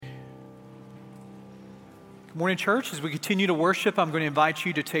Good morning, church. As we continue to worship, I'm going to invite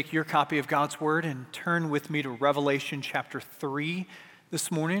you to take your copy of God's Word and turn with me to Revelation chapter 3 this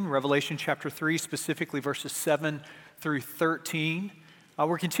morning. Revelation chapter 3, specifically verses 7 through 13.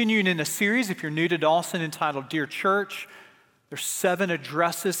 We're continuing in a series, if you're new to Dawson, entitled Dear Church. There's 7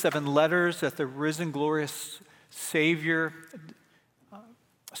 addresses, 7 letters that the risen, glorious Savior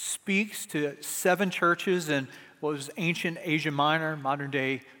speaks to 7 churches in what was ancient Asia Minor,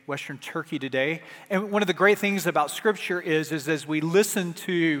 modern-day Western Turkey today. And one of the great things about Scripture is as we listen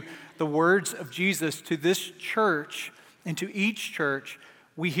to the words of Jesus to this church and to each church,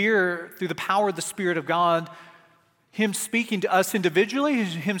 we hear through the power of the Spirit of God, Him speaking to us individually,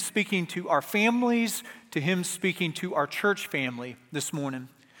 Him speaking to our families, to Him speaking to our church family this morning.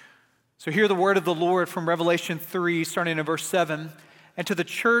 So hear the word of the Lord from Revelation 3, starting in verse 7. And to the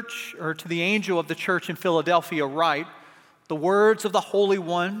church, or to the angel of the church in Philadelphia write, the words of the Holy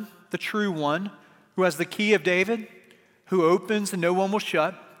One, the true One, who has the key of David, who opens and no one will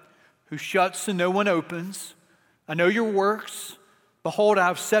shut, who shuts and no one opens. I know your works. Behold, I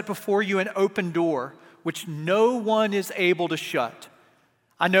have set before you an open door, which no one is able to shut.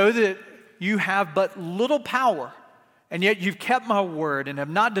 I know that you have but little power, and yet you've kept my word and have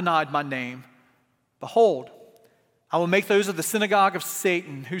not denied my name. Behold, I will make those of the synagogue of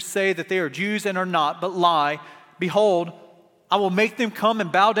Satan who say that they are Jews and are not, but lie. Behold, I will make them come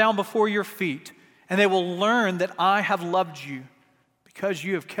and bow down before your feet, and they will learn that I have loved you, because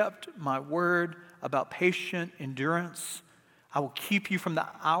you have kept my word about patient endurance. I will keep you from the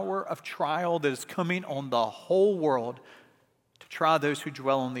hour of trial that is coming on the whole world to try those who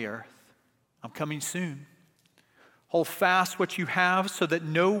dwell on the earth. I'm coming soon. Hold fast what you have so that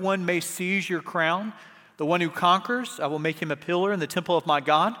no one may seize your crown. The one who conquers, I will make him a pillar in the temple of my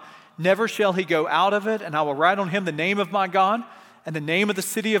God. Never shall he go out of it, and I will write on him the name of my God and the name of the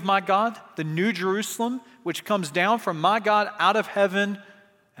city of my God, the new Jerusalem, which comes down from my God out of heaven,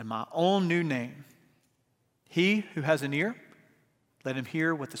 and my own new name. He who has an ear, let him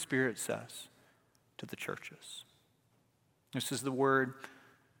hear what the Spirit says to the churches. This is the word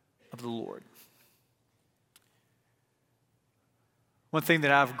of the Lord. One thing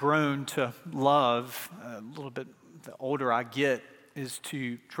that I've grown to love a little bit the older I get is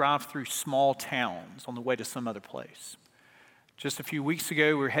to drive through small towns on the way to some other place. Just a few weeks ago,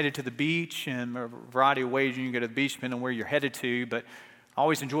 we were headed to the beach, and a variety of ways you can go to the beach depending on where you're headed to, but I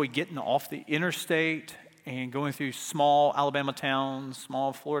always enjoy getting off the interstate and going through small Alabama towns,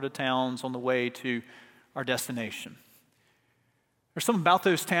 small Florida towns on the way to our destination. There's something about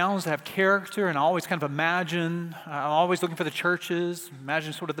those towns that have character, and I always kind of imagine, I'm always looking for the churches,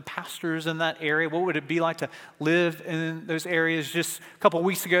 imagine sort of the pastors in that area. What would it be like to live in those areas? Just a couple of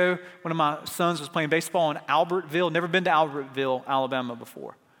weeks ago, one of my sons was playing baseball in Albertville. Never been to Albertville, Alabama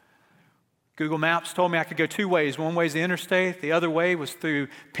before. Google Maps told me I could go 2 ways. One way is the interstate. The other way was through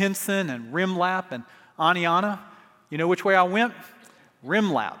Pinson and Rimlap and Aniana. You know which way I went?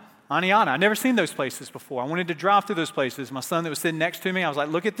 Rimlap. Aniana. I'd never seen those places before. I wanted to drive through those places. My son that was sitting next to me, I was like,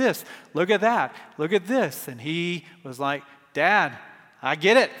 look at this, look at that, look at this. And he was like, Dad, I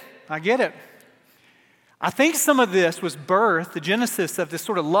get it. I think some of this was birth, the genesis of this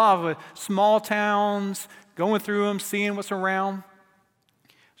sort of love of small towns, going through them, seeing what's around.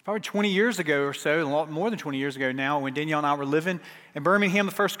 It's probably 20 years ago or so, a lot more than 20 years ago now, when Danielle and I were living in Birmingham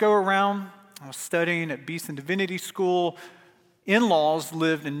the first go around. I was studying at Beeson Divinity School. In-laws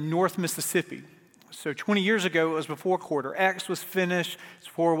lived in North Mississippi. So 20 years ago, it was before Quarter X was finished. It's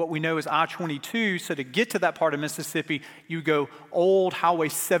before what we know as I-22. So to get to that part of Mississippi, you go Old Highway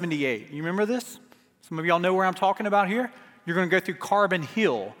 78. You remember this? Some of y'all know where I'm talking about here. You're going to go through Carbon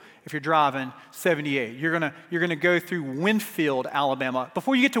Hill if you're driving 78. You're going to go through Winfield, Alabama.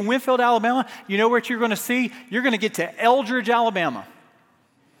 Before you get to Winfield, Alabama, you know what you're going to see? You're going to get to Eldridge, Alabama.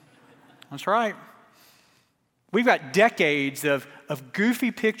 That's right. We've got decades of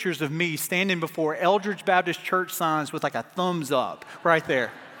goofy pictures of me standing before Eldridge Baptist Church signs with like a thumbs up right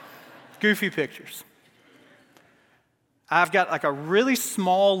there. Goofy pictures. I've got like a really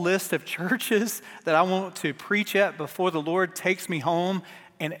small list of churches that I want to preach at before the Lord takes me home,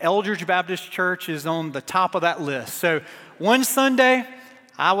 and Eldridge Baptist Church is on the top of that list. So one Sunday,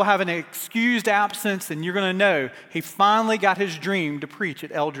 I will have an excused absence, and you're going to know he finally got his dream to preach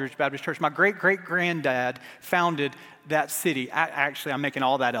at Eldridge Baptist Church. My great-great-granddad founded that city. I'm making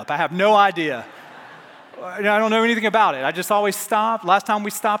all that up. I have no idea. I don't know anything about it. I just always stop. Last time we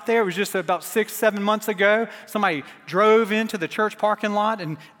stopped there, it was just about 6-7 months ago. Somebody drove into the church parking lot,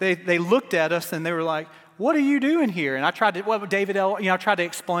 and they looked at us, and they were like, what are you doing here? And I tried to, I tried to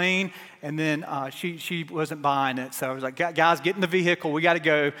explain, and then she wasn't buying it. So I was like, guys, get in the vehicle. We got to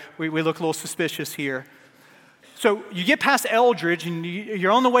go. We look a little suspicious here. So you get past Eldridge, and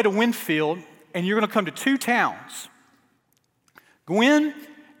you're on the way to Winfield, and you're going to come to two towns, Gwynn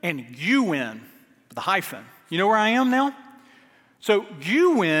and Gewin, with a hyphen. You know where I am now? So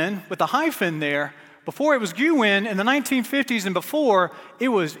Gewin, with the hyphen there, before it was Gewin in the 1950s and before, it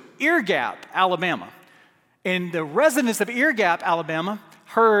was Ear Gap, Alabama. And the residents of Ear Gap, Alabama,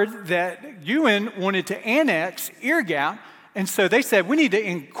 heard that Gewin wanted to annex Ear Gap, and so they said, we need to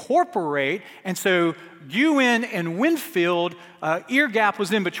incorporate, and so Gewin and Winfield, Ear Gap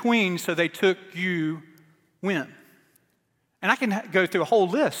was in between, so they took Gewin. And I can go through a whole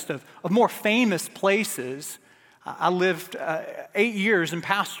list of more famous places. I lived 8 years and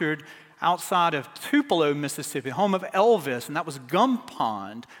pastored outside of Tupelo, Mississippi, home of Elvis, and that was Gum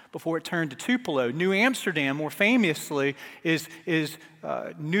Pond before it turned to Tupelo. New Amsterdam, more famously, is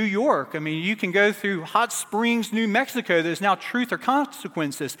New York. I mean, you can go through Hot Springs, New Mexico. There's now Truth or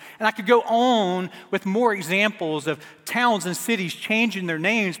Consequences. And I could go on with more examples of towns and cities changing their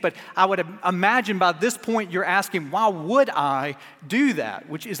names, but I would imagine by this point you're asking, why would I do that?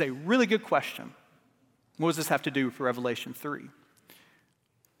 Which is a really good question. What does this have to do with Revelation 3?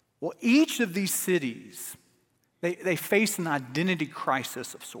 Well, each of these cities, they face an identity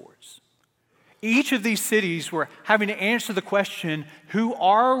crisis of sorts. Each of these cities were having to answer the question, who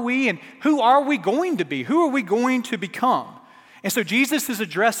are we and who are we going to be? Who are we going to become? And so Jesus is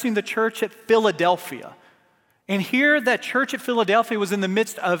addressing the church at Philadelphia. And here, that church at Philadelphia was in the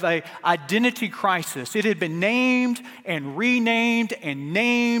midst of an identity crisis. It had been named and renamed and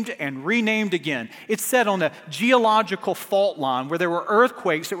named and renamed again. It's set on a geological fault line where there were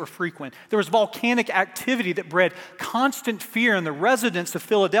earthquakes that were frequent. There was volcanic activity that bred constant fear in the residents of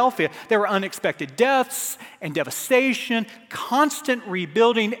Philadelphia. There were unexpected deaths and devastation, constant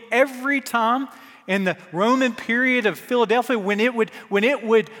rebuilding every time. In the Roman period of Philadelphia, when it would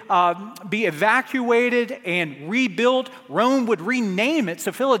be evacuated and rebuilt, Rome would rename it.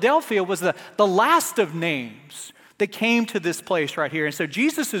 So Philadelphia was the last of names that came to this place right here. And so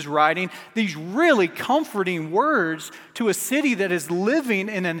Jesus is writing these really comforting words to a city that is living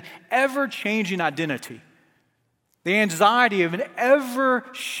in an ever-changing identity. The anxiety of an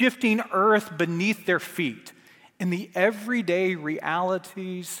ever-shifting earth beneath their feet and the everyday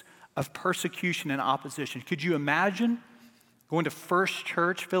realities of persecution and opposition. Could you imagine going to First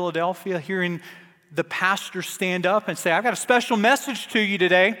Church Philadelphia, hearing the pastor stand up and say, I've got a special message to you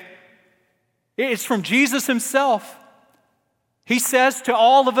today. It's from Jesus himself. He says to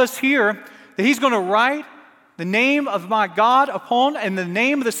all of us here that he's going to write the name of my God upon, and the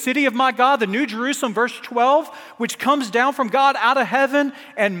name of the city of my God, the New Jerusalem, verse 12, which comes down from God out of heaven,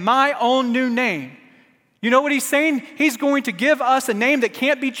 and my own new name. You know what he's saying? He's going to give us a name that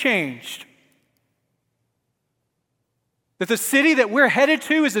can't be changed. That the city that we're headed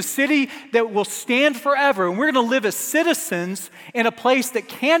to is a city that will stand forever. And we're going to live as citizens in a place that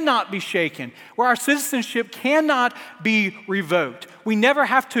cannot be shaken, where our citizenship cannot be revoked. We never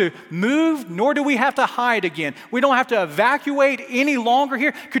have to move, nor do we have to hide again. We don't have to evacuate any longer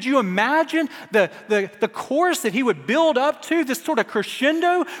here. Could you imagine the chorus that he would build up to, this sort of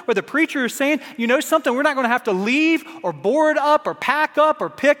crescendo where the preacher is saying, you know something, we're not going to have to leave or board up or pack up or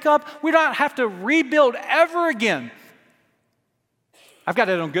pick up. We don't have to rebuild ever again. I've got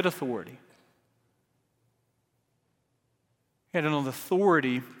it on good authority. I got it on the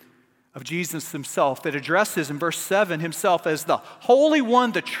authority of Jesus himself that addresses in verse 7 himself as the Holy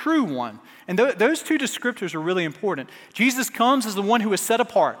One, the True One. And those two descriptors are really important. Jesus comes as the one who is set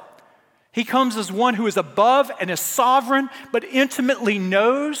apart. He comes as one who is above and is sovereign, but intimately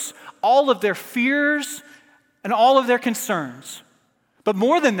knows all of their fears and all of their concerns. But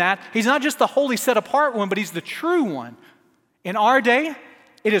more than that, he's not just the holy set apart one, but he's the true one. In our day,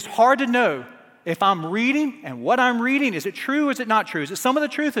 it is hard to know if I'm reading and what I'm reading, is it true or is it not true? Is it some of the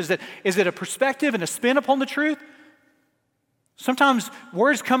truth? Is it a perspective and a spin upon the truth? Sometimes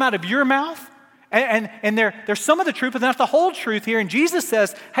words come out of your mouth and they're some of the truth, but not the whole truth here. And Jesus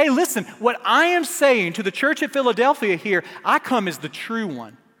says, hey, listen, what I am saying to the church at Philadelphia here, I come as the true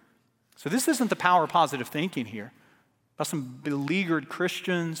one. So this isn't the power of positive thinking here about some beleaguered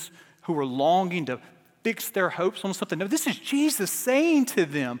Christians who are longing to fix their hopes on something. No, this is Jesus saying to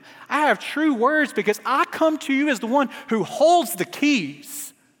them, I have true words because I come to you as the one who holds the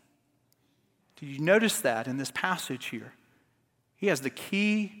keys. Did you notice that in this passage here? He has the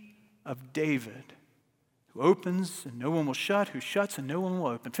key of David, who opens and no one will shut, who shuts and no one will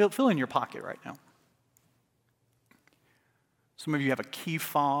open. Fill in your pocket right now. Some of you have a key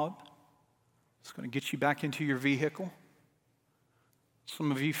fob. It's going to get you back into your vehicle. Some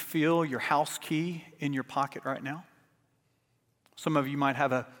of you feel your house key in your pocket right now. Some of you might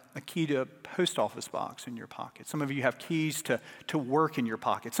have a key to a post office box in your pocket. Some of you have keys to work in your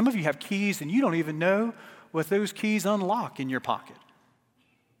pocket. Some of you have keys and you don't even know what those keys unlock in your pocket.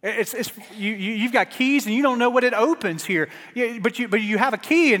 You've got keys and you don't know what it opens here. But you have a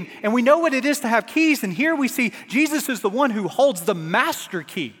key and we know what it is to have keys. And here we see Jesus is the one who holds the master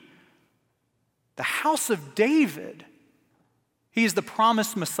key. The house of David. He is the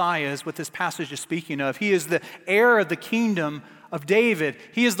promised Messiah, is what this passage is speaking of. He is the heir of the kingdom of David.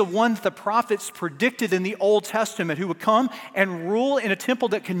 He is the one that the prophets predicted in the Old Testament who would come and rule in a temple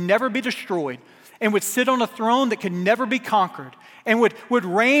that can never be destroyed and would sit on a throne that could never be conquered and would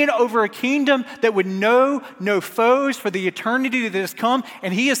reign over a kingdom that would know no foes for the eternity that has come.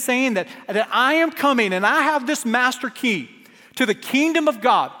 And he is saying that I am coming and I have this master key to the kingdom of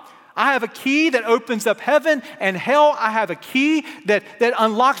God. I have a key that opens up heaven and hell. I have a key that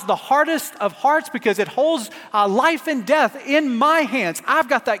unlocks the hardest of hearts because it holds life and death in my hands. I've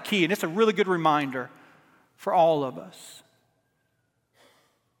got that key, and it's a really good reminder for all of us.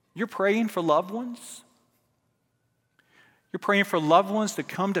 You're praying for loved ones. You're praying for loved ones to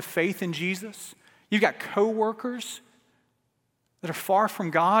come to faith in Jesus. You've got coworkers that are far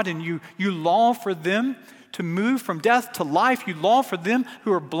from God, and you long for them to move from death to life. You long for them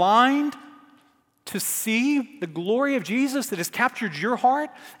who are blind to see the glory of Jesus that has captured your heart.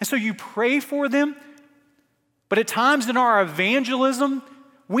 And so you pray for them. But at times in our evangelism,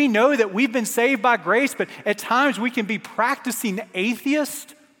 we know that we've been saved by grace, but at times we can be practicing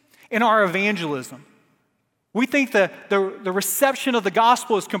atheists in our evangelism. We think that the reception of the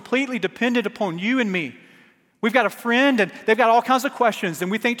gospel is completely dependent upon you and me. We've got a friend and they've got all kinds of questions,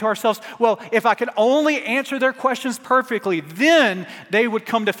 and we think to ourselves, well, if I could only answer their questions perfectly, then they would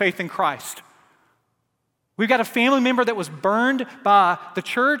come to faith in Christ. We've got a family member that was burned by the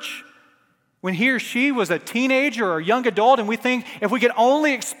church when he or she was a teenager or a young adult, and we think if we could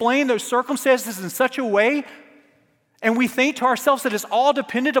only explain those circumstances in such a way, and we think to ourselves that it's all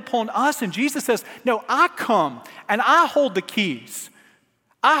dependent upon us, and Jesus says, no, I come and I hold the keys.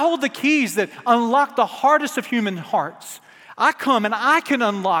 I hold the keys that unlock the hardest of human hearts. I come and I can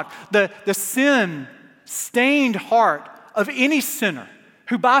unlock the sin-stained heart of any sinner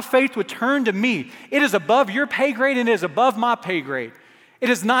who by faith would turn to me. It is above your pay grade and it is above my pay grade. It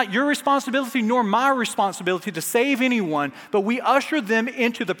is not your responsibility nor my responsibility to save anyone, but we usher them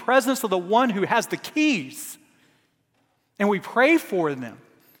into the presence of the one who has the keys. And we pray for them,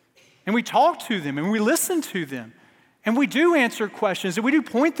 and we talk to them, and we listen to them. And we do answer questions, and we do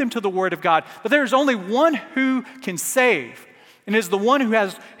point them to the Word of God. But there is only one who can save, and it is the one who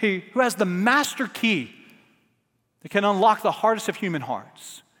has the master key that can unlock the hardest of human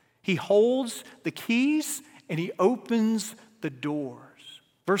hearts. He holds the keys, and he opens the doors.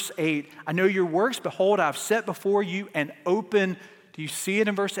 Verse 8, I know your works. Behold, I've set before you an open, do you see it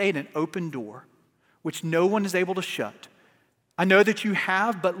in verse 8? An open door, which no one is able to shut. I know that you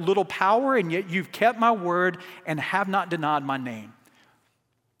have but little power, and yet you've kept my word and have not denied my name.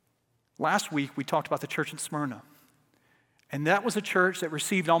 Last week, we talked about the church in Smyrna. And that was a church that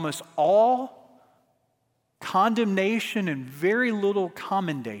received almost all condemnation and very little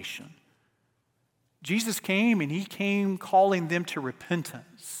commendation. Jesus came, and he came calling them to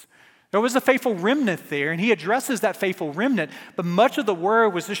repentance. There was a faithful remnant there, and he addresses that faithful remnant, but much of the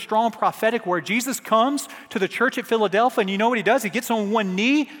word was this strong prophetic word. Jesus comes to the church at Philadelphia, and you know what he does? He gets on one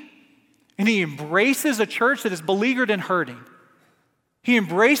knee, and he embraces a church that is beleaguered and hurting. He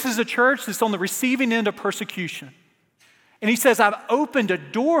embraces a church that's on the receiving end of persecution. And he says, I've opened a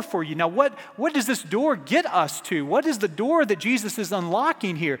door for you. Now, what does this door get us to? What is the door that Jesus is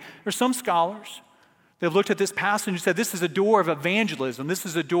unlocking here? There's some scholars. They've looked at this passage and said, this is a door of evangelism. This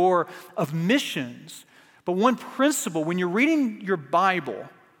is a door of missions. But one principle, when you're reading your Bible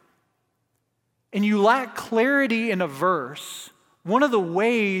and you lack clarity in a verse, one of the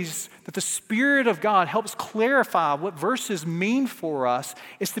ways that the Spirit of God helps clarify what verses mean for us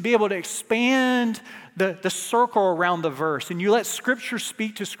is to be able to expand the circle around the verse. And you let Scripture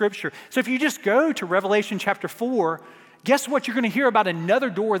speak to Scripture. So if you just go to Revelation chapter 4, guess what? You're going to hear about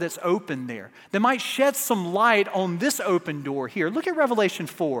another door that's open there that might shed some light on this open door here. Look at Revelation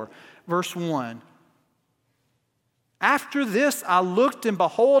 4, verse 1. After this, I looked, and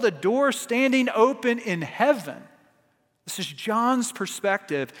behold, a door standing open in heaven. This is John's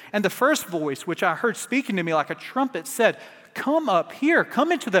perspective. And the first voice, which I heard speaking to me like a trumpet, said, come up here,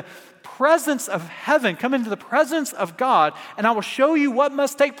 come into the presence of heaven, come into the presence of God, and I will show you what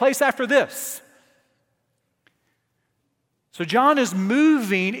must take place after this. So John is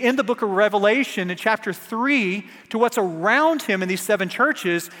moving in the book of Revelation in chapter 3 to what's around him in these 7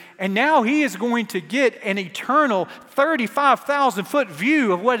 churches, and now he is going to get an eternal 35,000-foot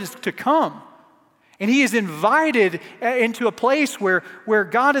view of what is to come. And he is invited into a place where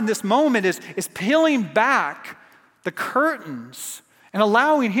God in this moment is peeling back the curtains and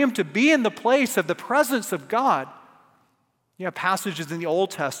allowing him to be in the place of the presence of God. You have passages in the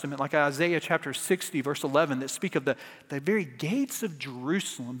Old Testament, like Isaiah chapter 60, verse 11, that speak of the very gates of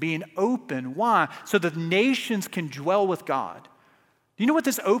Jerusalem being open. Why? So that the nations can dwell with God. Do you know what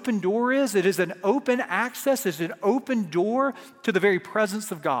this open door is? It is an open access. It's an open door to the very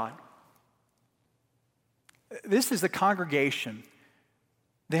presence of God. This is a congregation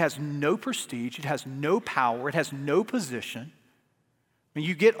that has no prestige. It has no power. It has no position. I mean,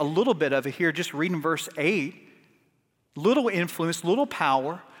 you get a little bit of it here just reading verse 8. Little influence, little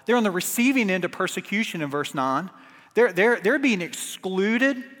power. They're on the receiving end of persecution in verse 9. They're being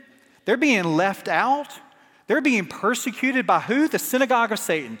excluded. They're being left out. They're being persecuted by who? The synagogue of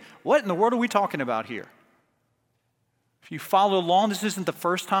Satan. What in the world are we talking about here? If you follow along, this isn't the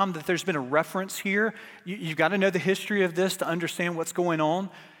first time that there's been a reference here. You've got to know the history of this to understand what's going on.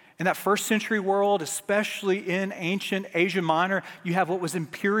 In that first century world, especially in ancient Asia Minor, you have what was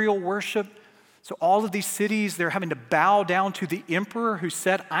imperial worship. So all of these cities, they're having to bow down to the emperor who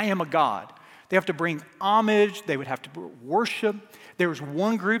said, I am a god. They have to bring homage. They would have to worship. There was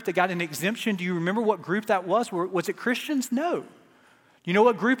one group that got an exemption. Do you remember what group that was? Was it Christians? No. You know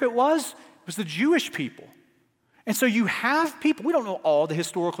what group it was? It was the Jewish people. And so you have people, we don't know all the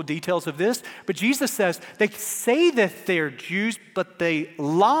historical details of this, but Jesus says they say that they're Jews, but they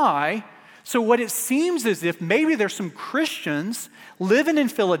lie. So what it seems as if maybe there's some Christians living in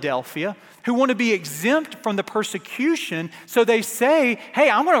Philadelphia who want to be exempt from the persecution. So they say,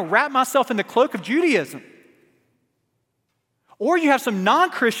 hey, I'm going to wrap myself in the cloak of Judaism. Or you have some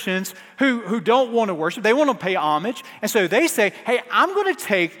non-Christians who don't want to worship. They want to pay homage. And so they say, hey, I'm going to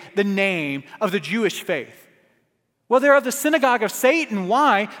take the name of the Jewish faith. Well, they're of the synagogue of Satan.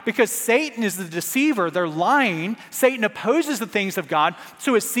 Why? Because Satan is the deceiver. They're lying. Satan opposes the things of God.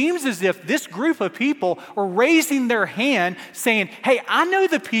 So it seems as if this group of people are raising their hand saying, hey, I know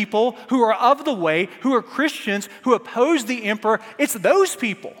the people who are of the way, who are Christians, who oppose the emperor. It's those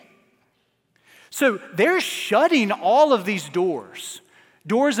people. So they're shutting all of these doors.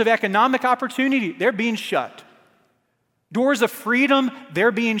 Doors of economic opportunity, they're being shut. Doors of freedom,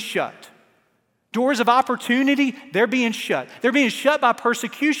 they're being shut. Doors of opportunity, they're being shut. They're being shut by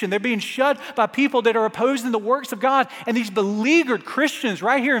persecution. They're being shut by people that are opposing the works of God. And these beleaguered Christians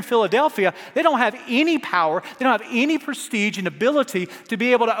right here in Philadelphia, they don't have any power. They don't have any prestige and ability to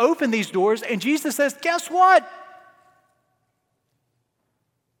be able to open these doors. And Jesus says, guess what?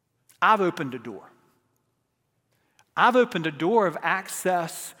 I've opened a door. I've opened a door of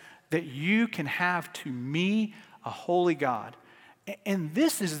access that you can have to me, a holy God. And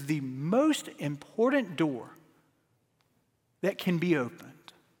this is the most important door that can be opened.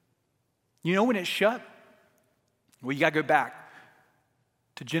 You know when it's shut? Well, you got to go back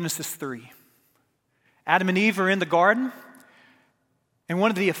to Genesis 3. Adam and Eve are in the garden. And one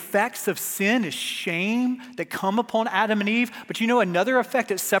of the effects of sin is shame that come upon Adam and Eve. But you know another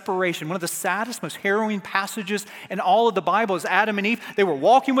effect is separation. One of the saddest, most harrowing passages in all of the Bible is Adam and Eve. They were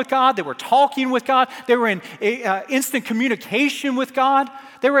walking with God. They were talking with God. They were in instant communication with God.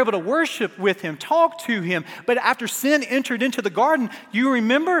 They were able to worship with Him, talk to Him. But after sin entered into the garden, you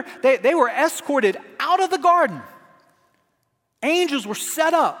remember they were escorted out of the garden. Angels were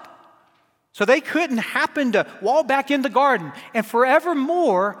set up. So they couldn't happen to walk back in the garden. And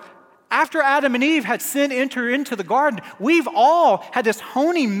forevermore, after Adam and Eve had sin enter into the garden, we've all had this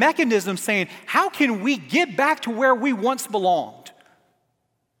honing mechanism saying, how can we get back to where we once belonged?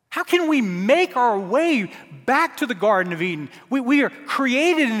 How can we make our way back to the Garden of Eden? We are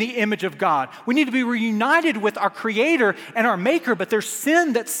created in the image of God. We need to be reunited with our Creator and our Maker, but there's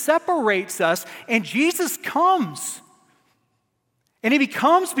sin that separates us, and Jesus comes. And He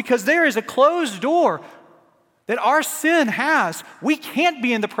comes because there is a closed door that our sin has. We can't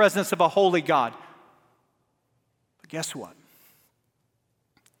be in the presence of a holy God. But guess what?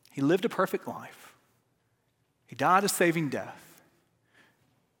 He lived a perfect life. He died a saving death.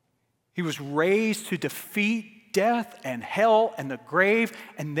 He was raised to defeat death and hell and the grave,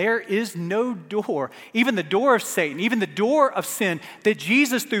 and there is no door, even the door of Satan, even the door of sin, that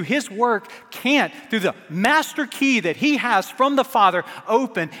Jesus through His work can't, through the master key that He has from the Father,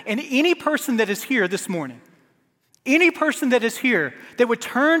 open. And any person that is here this morning, Any person that is here that would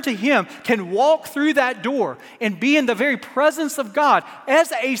turn to him can walk through that door and be in the very presence of God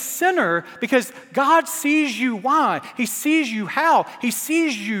as a sinner, because God sees you. Why? He sees you how? He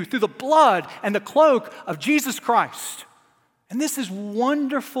sees you through the blood and the cloak of Jesus Christ. And this is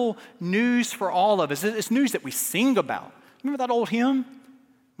wonderful news for all of us. It's news that we sing about. Remember that old hymn?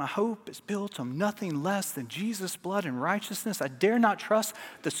 My hope is built on nothing less than Jesus' blood and righteousness. I dare not trust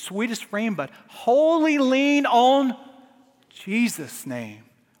the sweetest frame, but wholly lean on Jesus' name.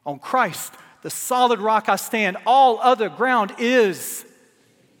 On Christ, the solid rock I stand. All other ground is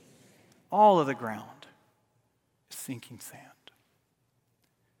sinking sand.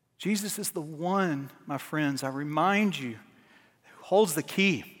 Jesus is the one, my friends, I remind you, who holds the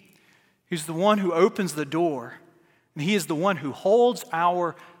key. He's the one who opens the door. And he is the one who holds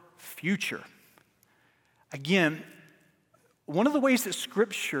our future. Again, one of the ways that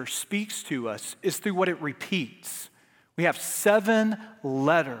Scripture speaks to us is through what it repeats. We have 7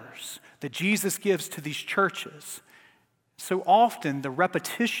 letters that Jesus gives to these churches. So often the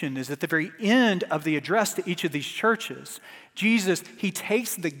repetition is at the very end of the address to each of these churches. Jesus, he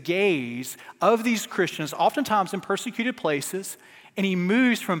takes the gaze of these Christians, oftentimes in persecuted places, and he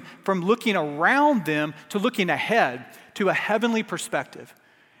moves from looking around them to looking ahead to a heavenly perspective.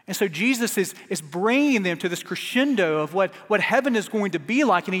 And so Jesus is bringing them to this crescendo of what heaven is going to be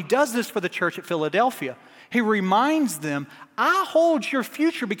like, and he does this for the church at Philadelphia. He reminds them, I hold your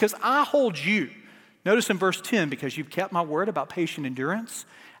future because I hold you. Notice in verse 10, because you've kept my word about patient endurance,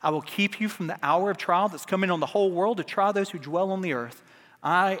 I will keep you from the hour of trial that's coming on the whole world to try those who dwell on the earth.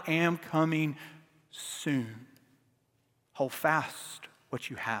 I am coming soon. Hold fast what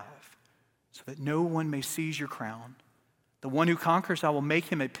you have, so that no one may seize your crown. The one who conquers, I will make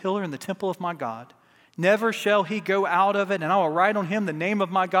him a pillar in the temple of my God. Never shall he go out of it, and I will write on him the name of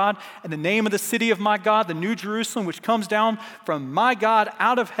my God and the name of the city of my God, the new Jerusalem, which comes down from my God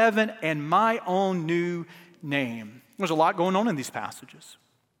out of heaven, and my own new name. There's a lot going on in these passages.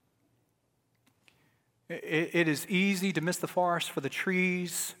 It is easy to miss the forest for the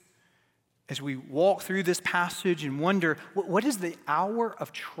trees as we walk through this passage and wonder, what is the hour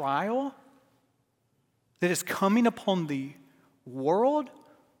of trial that is coming upon the world?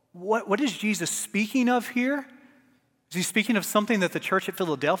 What is Jesus speaking of here? Is he speaking of something that the church at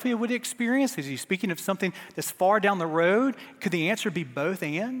Philadelphia would experience? Is he speaking of something that's far down the road? Could the answer be both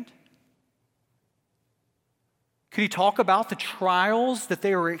and? Could he talk about the trials that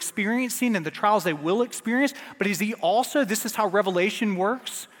they are experiencing and the trials they will experience? But is he also, this is how Revelation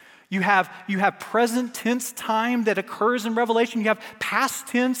works. You have present tense time that occurs in Revelation. You have past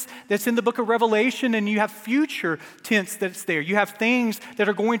tense that's in the book of Revelation, and you have future tense that's there. You have things that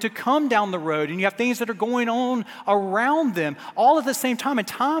are going to come down the road, and you have things that are going on around them, all at the same time. And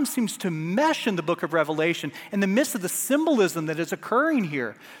time seems to mesh in the book of Revelation in the midst of the symbolism that is occurring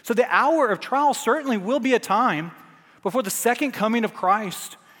here. So the hour of trial certainly will be a time before the second coming of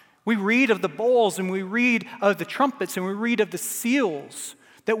Christ. We read of the bowls, and we read of the trumpets, and we read of the seals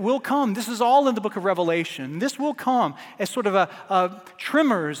that will come. This is all in the book of Revelation. This will come as sort of a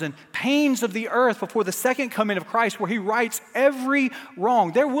tremors and pains of the earth before the second coming of Christ, where he rights every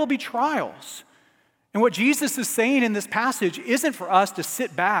wrong. There will be trials. And what Jesus is saying in this passage isn't for us to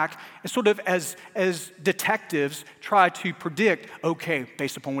sit back and sort of as detectives try to predict, okay,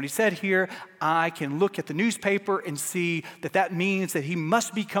 based upon what he said here, I can look at the newspaper and see that means that he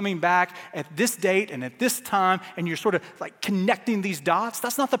must be coming back at this date and at this time, and you're sort of like connecting these dots.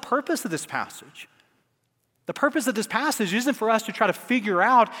 That's not the purpose of this passage. The purpose of this passage isn't for us to try to figure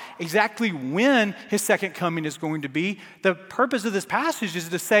out exactly when his second coming is going to be. The purpose of this passage is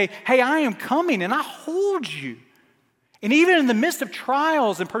to say, hey, I am coming and I hold you. And even in the midst of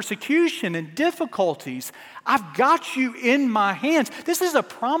trials and persecution and difficulties, I've got you in my hands. This is a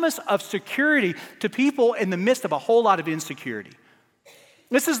promise of security to people in the midst of a whole lot of insecurity.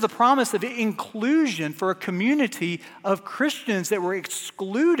 This is the promise of inclusion for a community of Christians that were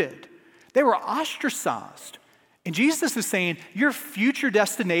excluded. They were ostracized. And Jesus is saying, your future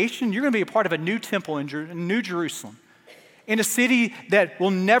destination, you're going to be a part of a new temple in New Jerusalem, in a city that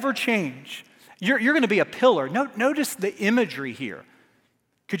will never change. You're going to be a pillar. Notice the imagery here.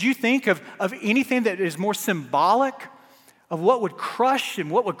 Could you think of anything that is more symbolic of what would crush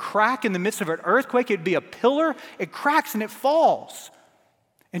and what would crack in the midst of an earthquake? It'd be a pillar. It cracks and it falls.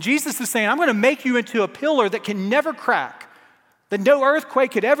 And Jesus is saying, I'm going to make you into a pillar that can never crack, that no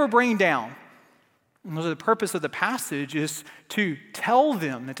earthquake could ever bring down. And the purpose of the passage is to tell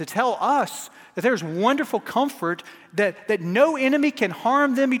them and to tell us that there's wonderful comfort that no enemy can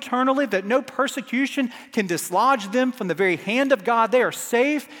harm them eternally, that no persecution can dislodge them from the very hand of God. They are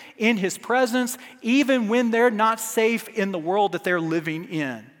safe in His presence, even when they're not safe in the world that they're living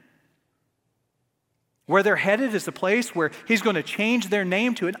in. Where they're headed is a place where He's going to change their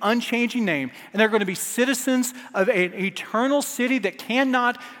name to an unchanging name, and they're going to be citizens of an eternal city that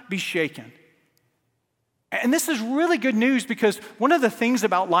cannot be shaken. And this is really good news, because one of the things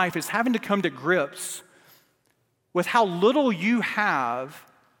about life is having to come to grips with how little you have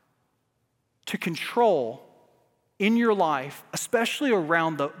to control in your life, especially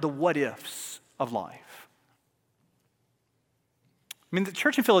around the what-ifs of life. I mean, the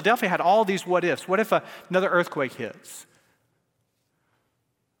church in Philadelphia had all these what-ifs. What if another earthquake hits?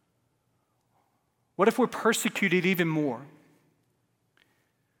 What if we're persecuted even more?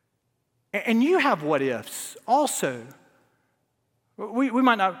 And you have what ifs also. We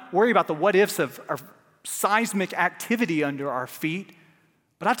might not worry about the what ifs of seismic activity under our feet,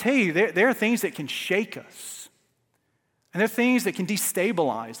 but I tell you, there are things that can shake us, and there are things that can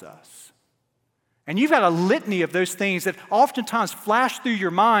destabilize us. And you've got a litany of those things that oftentimes flash through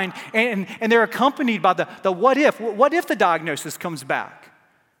your mind, and they're accompanied by the what if. What if the diagnosis comes back?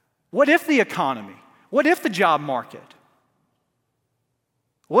 What if the economy? What if the job market?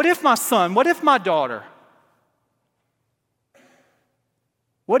 What if my son? What if my daughter?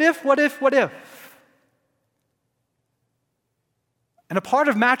 What if? And a part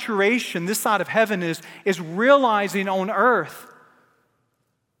of maturation this side of heaven is realizing on earth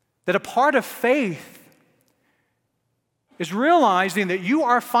that a part of faith is realizing that you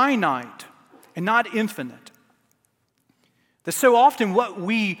are finite and not infinite. That so often what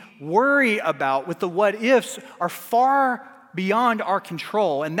we worry about with the what ifs are far beyond our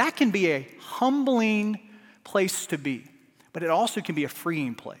control, and that can be a humbling place to be, but it also can be a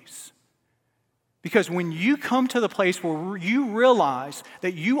freeing place. Because when you come to the place where you realize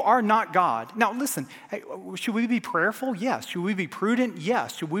that you are not God. Now listen, should we be prayerful? Yes. Should we be prudent?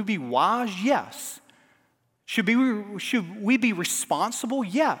 Yes. Should we be wise? Yes. Should we be responsible?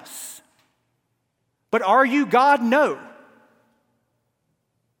 Yes. But are you God? No.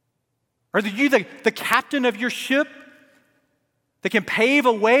 Are you the captain of your ship that can pave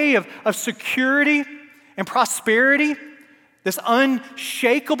a way of security and prosperity that's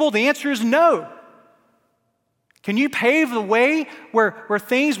unshakable? The answer is no. Can you pave the way where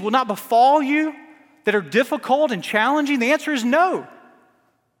things will not befall you that are difficult and challenging? The answer is no.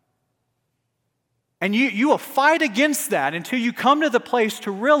 And you will fight against that until you come to the place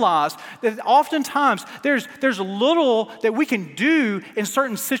to realize that oftentimes there's little that we can do in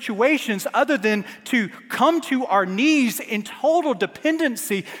certain situations other than to come to our knees in total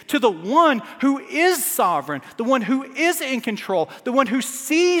dependency to the one who is sovereign, the one who is in control, the one who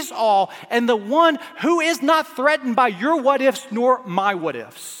sees all, and the one who is not threatened by your what ifs nor my what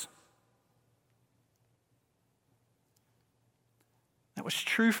ifs. That was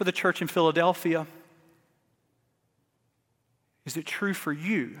true for the church in Philadelphia. Is it true for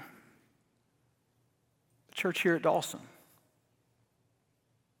you, the church here at Dawson?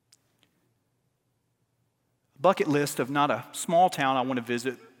 A bucket list of not a small town I want to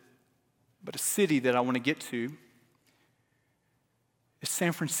visit, but a city that I want to get to is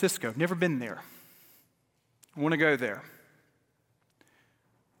San Francisco. I've never been there. I want to go there. I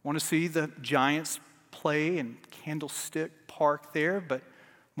want to see the Giants play in Candlestick Park there, but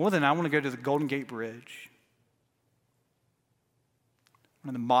more than that, I want to go to the Golden Gate Bridge. One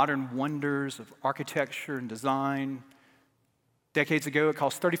of the modern wonders of architecture and design. Decades ago, it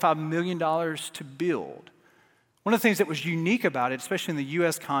cost $35 million to build. One of the things that was unique about it, especially in the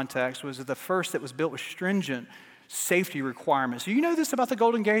U.S. context, was that the first that was built with stringent safety requirements. So you know this about the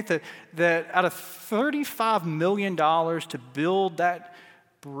Golden Gate, that out of $35 million to build that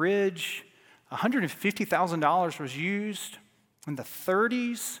bridge, $150,000 was used in the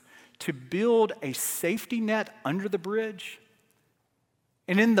 30s to build a safety net under the bridge.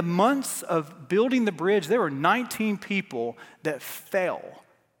 And in the months of building the bridge, there were 19 people that fell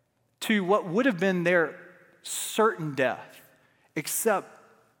to what would have been their certain death, except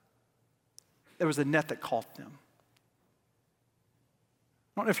there was a net that caught them.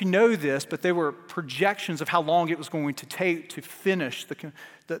 I don't know if you know this, but there were projections of how long it was going to take to finish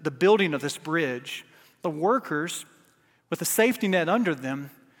the building of this bridge. The workers, with a safety net under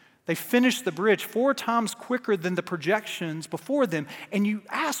them, they finished the bridge 4 times quicker than the projections before them. And you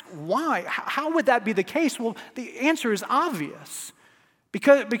ask why? How would that be the case? Well, the answer is obvious.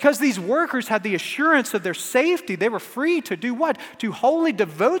 Because these workers had the assurance of their safety, they were free to do what? To wholly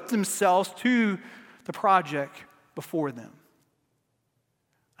devote themselves to the project before them.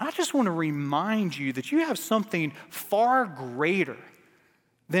 I just want to remind you that you have something far greater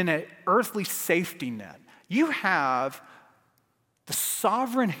than an earthly safety net. You have the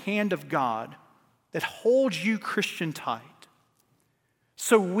sovereign hand of God that holds you, Christian, tight.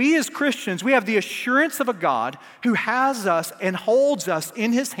 So we as Christians, we have the assurance of a God who has us and holds us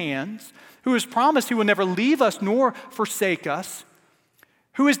in his hands, who has promised he will never leave us nor forsake us,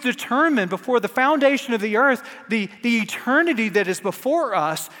 who is determined before the foundation of the earth, the eternity that is before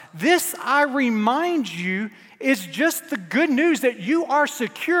us. This, I remind you, is just the good news that you are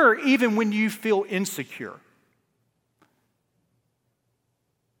secure even when you feel insecure.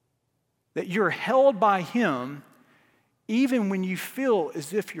 That you're held by him even when you feel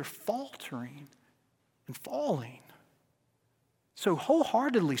as if you're faltering and falling. So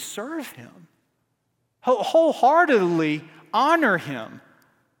wholeheartedly serve him. Wholeheartedly honor him.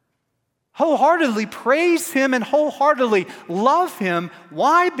 Wholeheartedly praise him and wholeheartedly love him.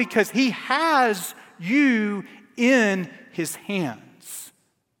 Why? Because he has you in his hands.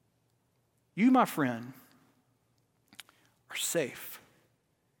 You, my friend, are safe.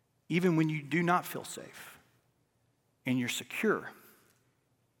 Even when you do not feel safe, and you're secure,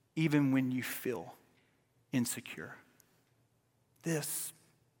 even when you feel insecure. This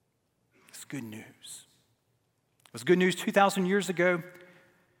is good news. It was good news 2,000 years ago,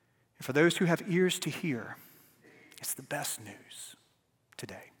 and for those who have ears to hear, it's the best news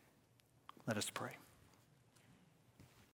today. Let us pray.